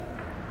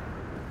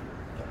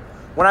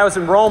When I was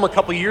in Rome a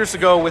couple years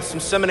ago with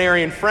some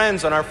seminarian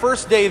friends, on our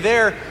first day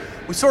there,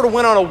 we sort of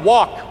went on a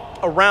walk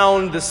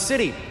around the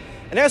city.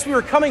 And as we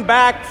were coming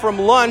back from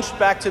lunch,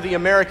 back to the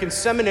American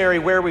seminary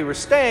where we were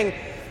staying,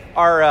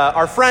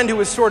 our friend who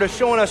was sort of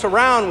showing us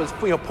around was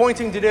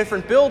pointing to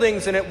different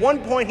buildings, and at one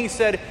point he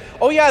said,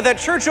 "Oh yeah, that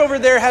church over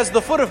there has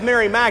the foot of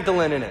Mary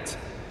Magdalene in it."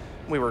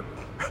 We were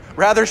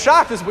rather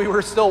shocked as we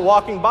were still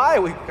walking by.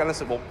 We kind of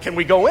said, "Well, can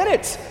we go in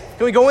it?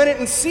 Can we go in it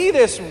and see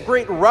this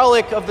great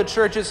relic of the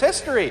church's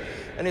history?"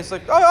 And he's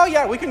like, oh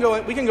yeah, we can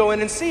go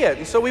in and see it.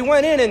 And so we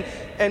went in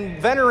and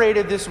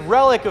venerated this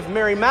relic of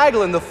Mary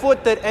Magdalene, the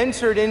foot that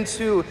entered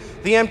into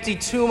the empty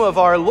tomb of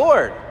our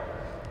Lord.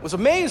 It was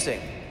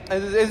amazing.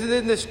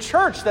 In this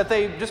church that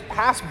they just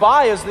pass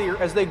by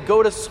as they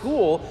go to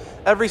school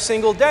every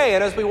single day.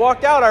 And as we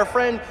walked out, our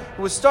friend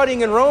who was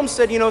studying in Rome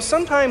said,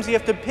 sometimes you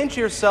have to pinch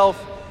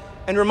yourself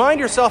and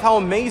remind yourself how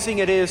amazing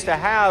it is to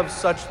have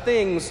such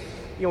things,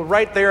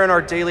 right there in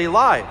our daily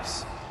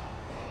lives.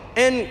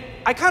 And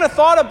I kind of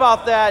thought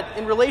about that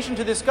in relation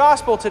to this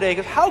gospel today,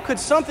 because how could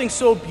something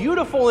so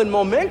beautiful and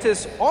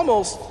momentous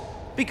almost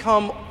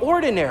become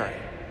ordinary?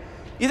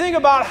 You think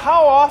about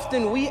how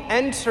often we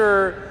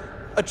enter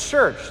a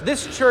church,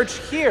 this church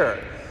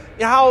here,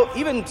 how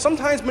even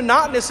sometimes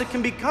monotonous it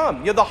can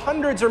become. The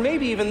hundreds or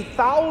maybe even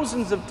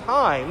thousands of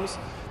times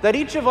that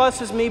each of us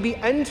has maybe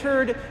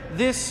entered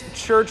this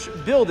church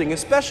building,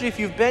 especially if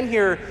you've been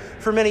here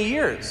for many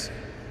years.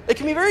 It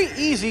can be very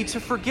easy to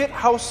forget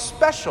how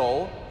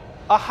special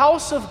a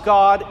house of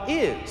God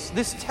is.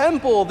 This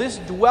temple, this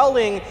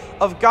dwelling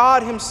of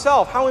God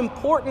himself, how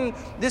important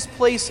this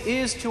place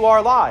is to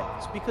our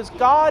lives, because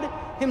God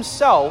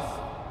himself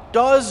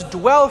does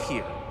dwell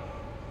here.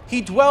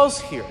 He dwells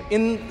here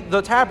in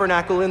the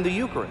tabernacle, in the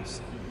Eucharist.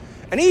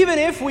 And even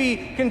if we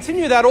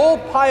continue that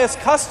old pious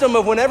custom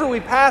of whenever we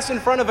pass in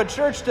front of a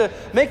church to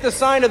make the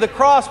sign of the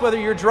cross, whether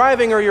you're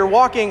driving or you're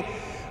walking,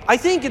 I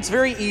think it's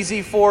very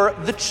easy for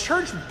the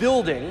church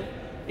building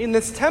in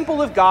this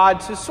temple of God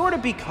to sort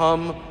of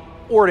become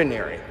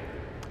ordinary.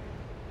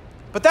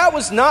 But that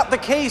was not the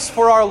case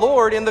for our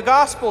Lord in the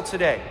gospel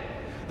today.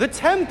 The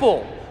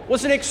temple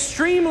was an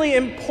extremely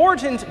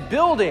important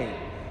building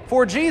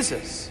for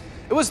Jesus.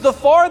 It was the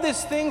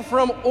farthest thing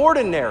from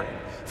ordinary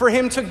for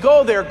him to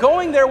go there.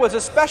 Going there was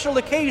a special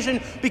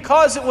occasion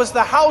because it was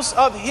the house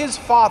of his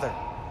Father,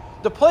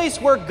 the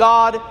place where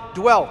God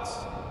dwelt.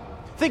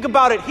 Think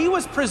about it. He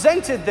was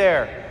presented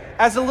there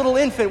as a little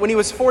infant when he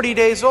was 40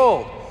 days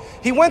old.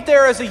 He went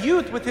there as a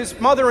youth with his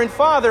mother and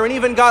father and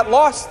even got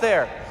lost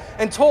there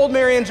and told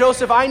Mary and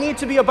Joseph, "I need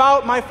to be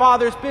about my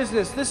Father's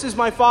business. This is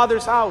my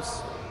Father's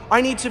house.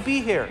 I need to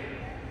be here."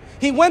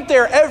 He went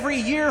there every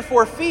year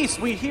for feasts.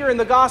 We hear in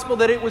the gospel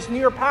that it was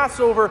near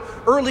Passover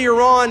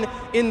earlier on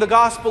in the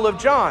Gospel of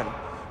John.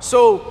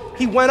 So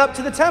he went up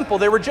to the temple.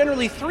 There were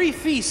generally 3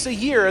 feasts a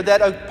year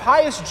that a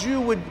pious Jew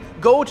would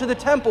go to the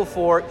temple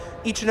for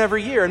each and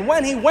every year. And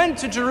when he went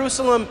to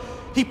Jerusalem,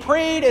 he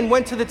prayed and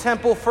went to the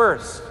temple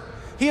first.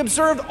 He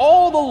observed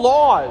all the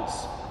laws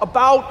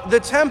about the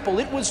temple.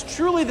 It was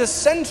truly the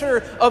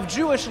center of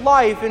Jewish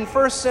life in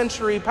first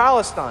century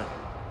Palestine.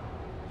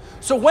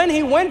 So when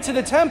he went to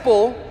the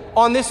temple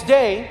on this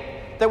day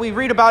that we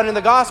read about in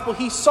the gospel,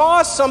 he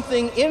saw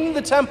something in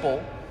the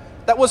temple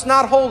that was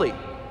not holy,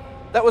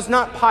 that was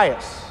not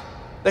pious,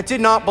 that did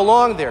not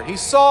belong there. He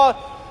saw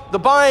the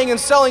buying and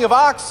selling of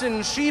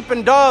oxen, sheep,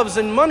 and doves,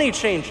 and money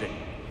changing.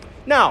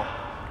 Now,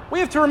 we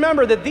have to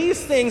remember that these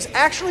things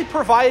actually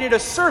provided a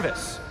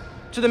service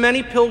to the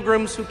many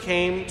pilgrims who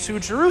came to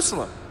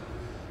Jerusalem.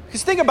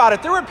 Because think about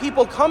it, there were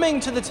people coming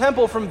to the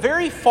temple from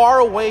very far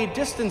away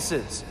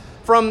distances,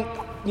 from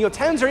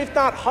tens or if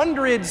not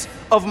hundreds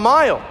of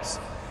miles.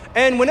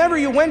 And whenever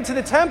you went to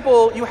the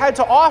temple, you had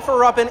to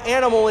offer up an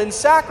animal in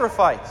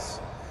sacrifice.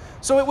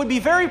 So it would be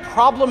very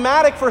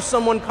problematic for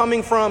someone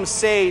coming from,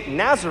 say,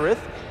 Nazareth,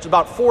 which is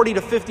about 40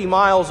 to 50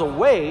 miles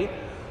away,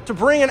 to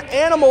bring an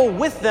animal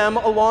with them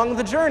along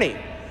the journey.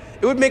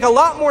 It would make a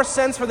lot more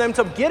sense for them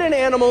to get an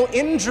animal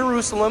in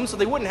Jerusalem so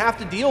they wouldn't have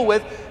to deal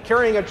with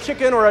carrying a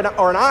chicken or an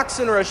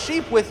oxen or a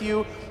sheep with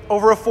you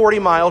over a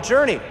 40-mile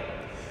journey.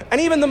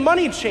 And even the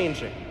money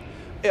changing.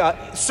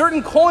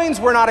 Certain coins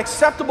were not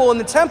acceptable in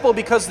the temple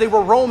because they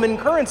were Roman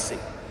currency.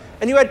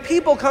 And you had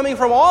people coming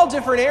from all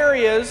different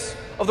areas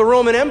of the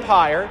Roman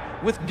Empire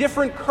with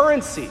different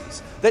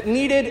currencies that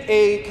needed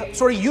a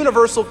sort of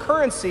universal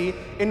currency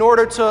in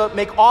order to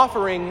make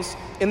offerings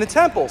in the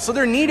temple. So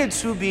there needed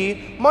to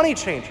be money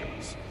changers.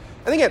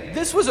 And again,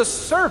 this was a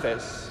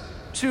service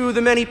to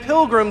the many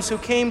pilgrims who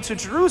came to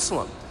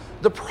Jerusalem.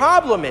 The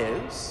problem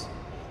is,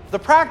 the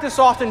practice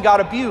often got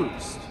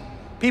abused.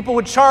 People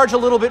would charge a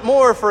little bit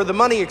more for the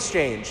money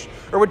exchange,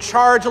 or would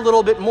charge a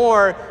little bit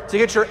more to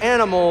get your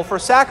animal for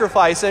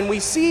sacrifice. And we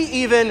see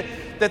even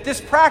that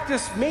this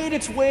practice made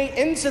its way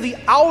into the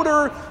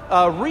outer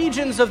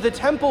regions of the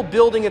temple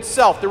building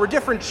itself. There were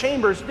different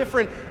chambers,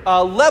 different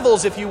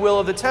levels, if you will,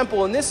 of the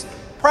temple. And this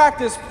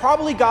practice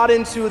probably got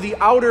into the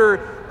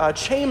outer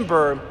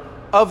chamber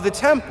of the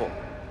temple.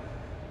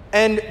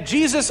 And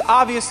Jesus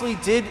obviously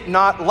did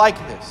not like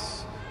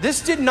this.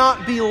 This did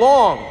not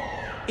belong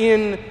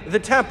in the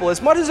temple.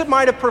 As much as it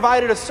might have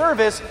provided a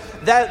service,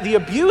 that the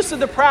abuse of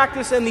the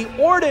practice and the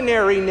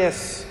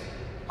ordinariness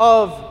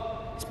of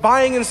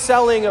buying and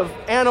selling of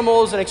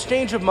animals and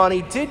exchange of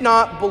money did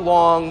not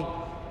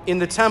belong in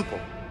the temple.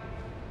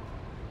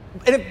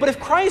 But if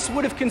Christ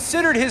would have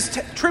considered his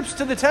trips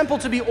to the temple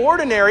to be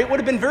ordinary, it would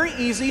have been very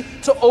easy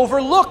to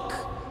overlook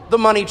the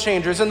money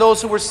changers and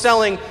those who were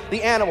selling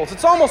the animals.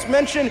 It's almost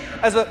mentioned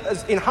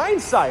as in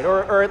hindsight,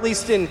 or at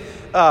least in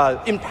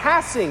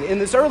passing in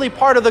this early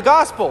part of the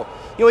gospel.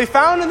 We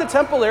found in the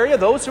temple area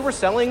those who were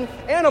selling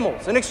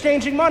animals and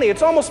exchanging money.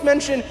 It's almost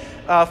mentioned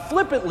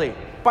flippantly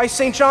by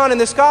St. John in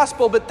this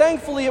gospel, but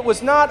thankfully it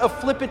was not a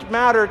flippant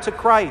matter to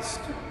Christ.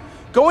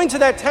 Going to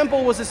that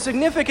temple was a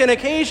significant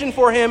occasion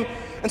for him,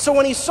 and so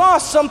when he saw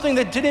something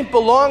that didn't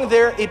belong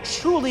there, it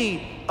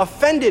truly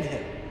offended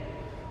him.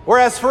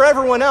 Whereas for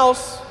everyone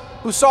else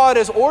who saw it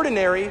as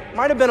ordinary,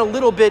 might have been a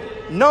little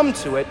bit numb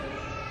to it,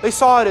 they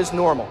saw it as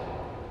normal.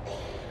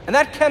 And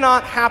that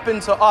cannot happen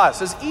to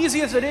us. As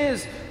easy as it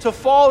is to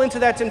fall into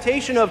that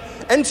temptation of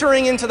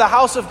entering into the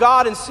house of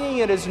God and seeing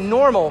it as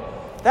normal,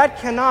 that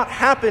cannot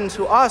happen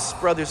to us,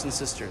 brothers and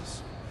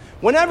sisters.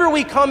 Whenever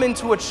we come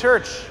into a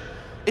church,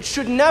 it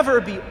should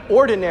never be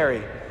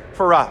ordinary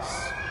for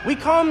us. We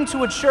come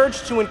to a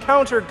church to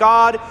encounter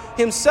God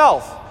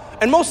himself.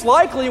 And most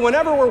likely,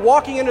 whenever we're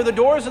walking into the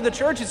doors of the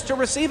church, it's to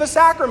receive a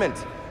sacrament,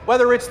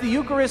 whether it's the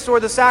Eucharist or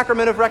the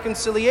sacrament of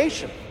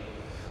reconciliation.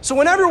 So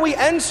whenever we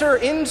enter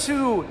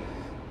into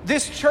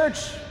this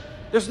church,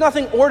 there's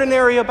nothing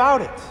ordinary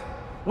about it.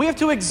 We have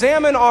to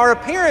examine our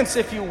appearance,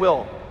 if you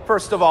will,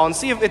 first of all, and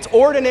see if it's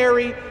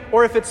ordinary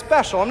or if it's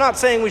special. I'm not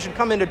saying we should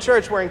come into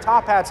church wearing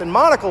top hats and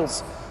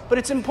monocles, but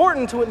it's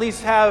important to at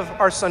least have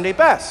our Sunday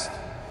best.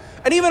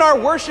 And even our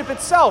worship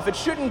itself, it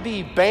shouldn't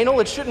be banal,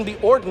 it shouldn't be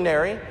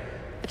ordinary,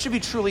 it should be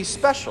truly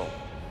special.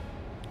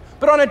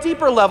 But on a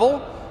deeper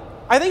level,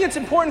 I think it's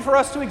important for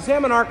us to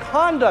examine our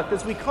conduct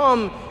as we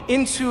come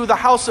into the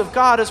house of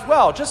God as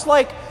well. Just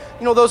like,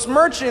 those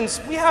merchants,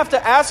 we have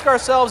to ask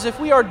ourselves if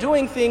we are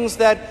doing things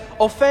that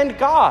offend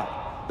God,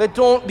 that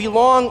don't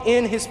belong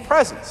in his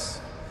presence.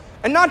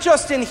 And not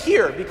just in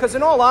here, because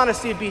in all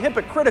honesty, it'd be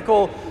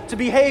hypocritical to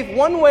behave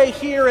one way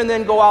here and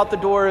then go out the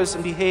doors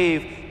and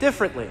behave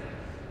differently.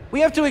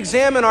 We have to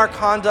examine our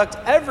conduct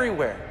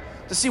everywhere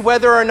to see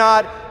whether or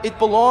not it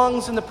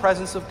belongs in the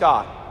presence of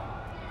God.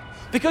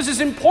 Because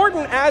as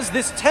important as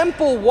this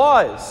temple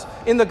was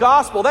in the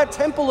gospel, that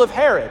temple of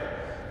Herod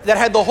that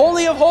had the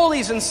Holy of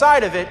Holies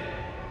inside of it,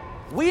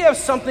 we have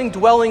something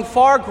dwelling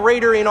far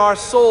greater in our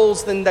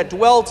souls than that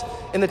dwelt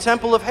in the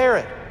temple of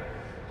Herod.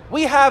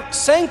 We have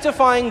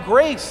sanctifying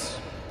grace,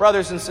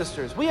 brothers and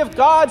sisters. We have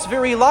God's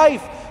very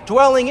life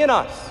dwelling in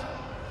us.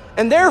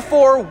 And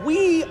therefore,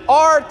 we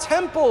are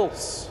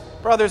temples,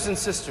 brothers and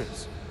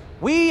sisters.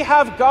 We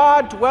have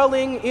God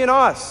dwelling in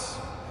us.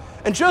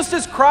 And just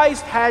as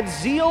Christ had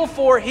zeal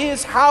for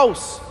his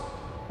house,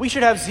 we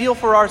should have zeal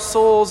for our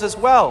souls as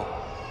well.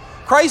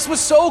 Christ was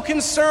so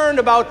concerned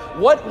about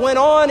what went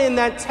on in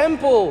that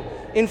temple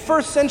in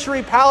first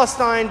century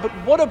Palestine, but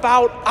what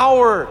about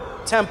our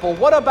temple?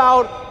 What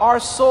about our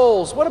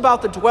souls? What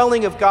about the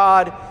dwelling of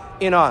God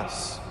in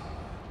us?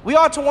 We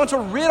ought to want to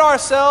rid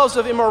ourselves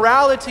of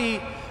immorality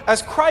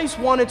as Christ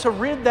wanted to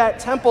rid that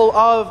temple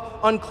of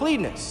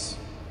uncleanness.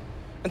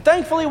 And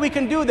thankfully we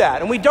can do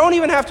that. And we don't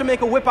even have to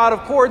make a whip out of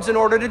cords in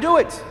order to do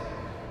it.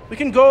 We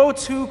can go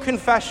to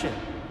confession,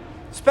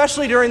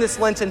 especially during this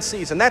Lenten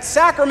season. That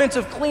sacrament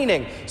of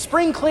cleaning,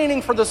 spring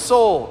cleaning for the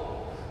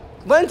soul.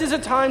 Lent is a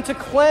time to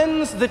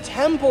cleanse the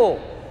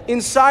temple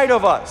inside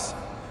of us.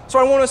 So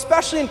I want to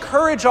especially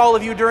encourage all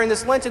of you during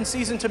this Lenten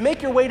season to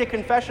make your way to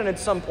confession at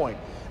some point.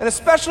 And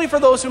especially for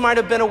those who might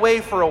have been away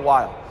for a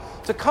while,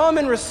 to come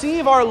and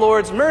receive our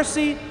Lord's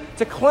mercy,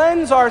 to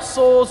cleanse our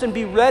souls and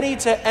be ready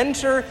to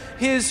enter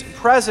his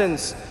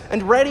presence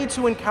and ready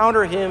to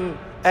encounter him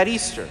at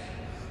Easter.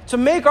 To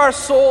make our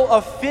soul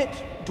a fit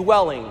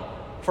dwelling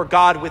for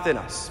God within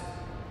us.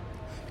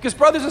 Because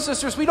brothers and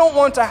sisters, we don't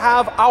want to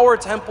have our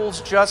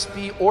temples just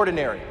be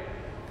ordinary.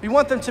 We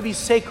want them to be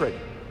sacred.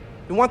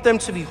 We want them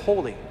to be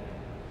holy.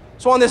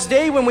 So on this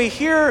day when we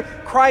hear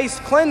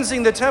Christ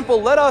cleansing the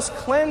temple, let us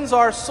cleanse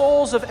our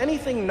souls of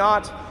anything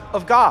not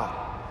of God,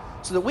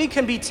 so that we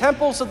can be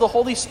temples of the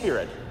Holy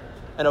Spirit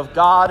and of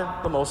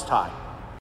God the Most High.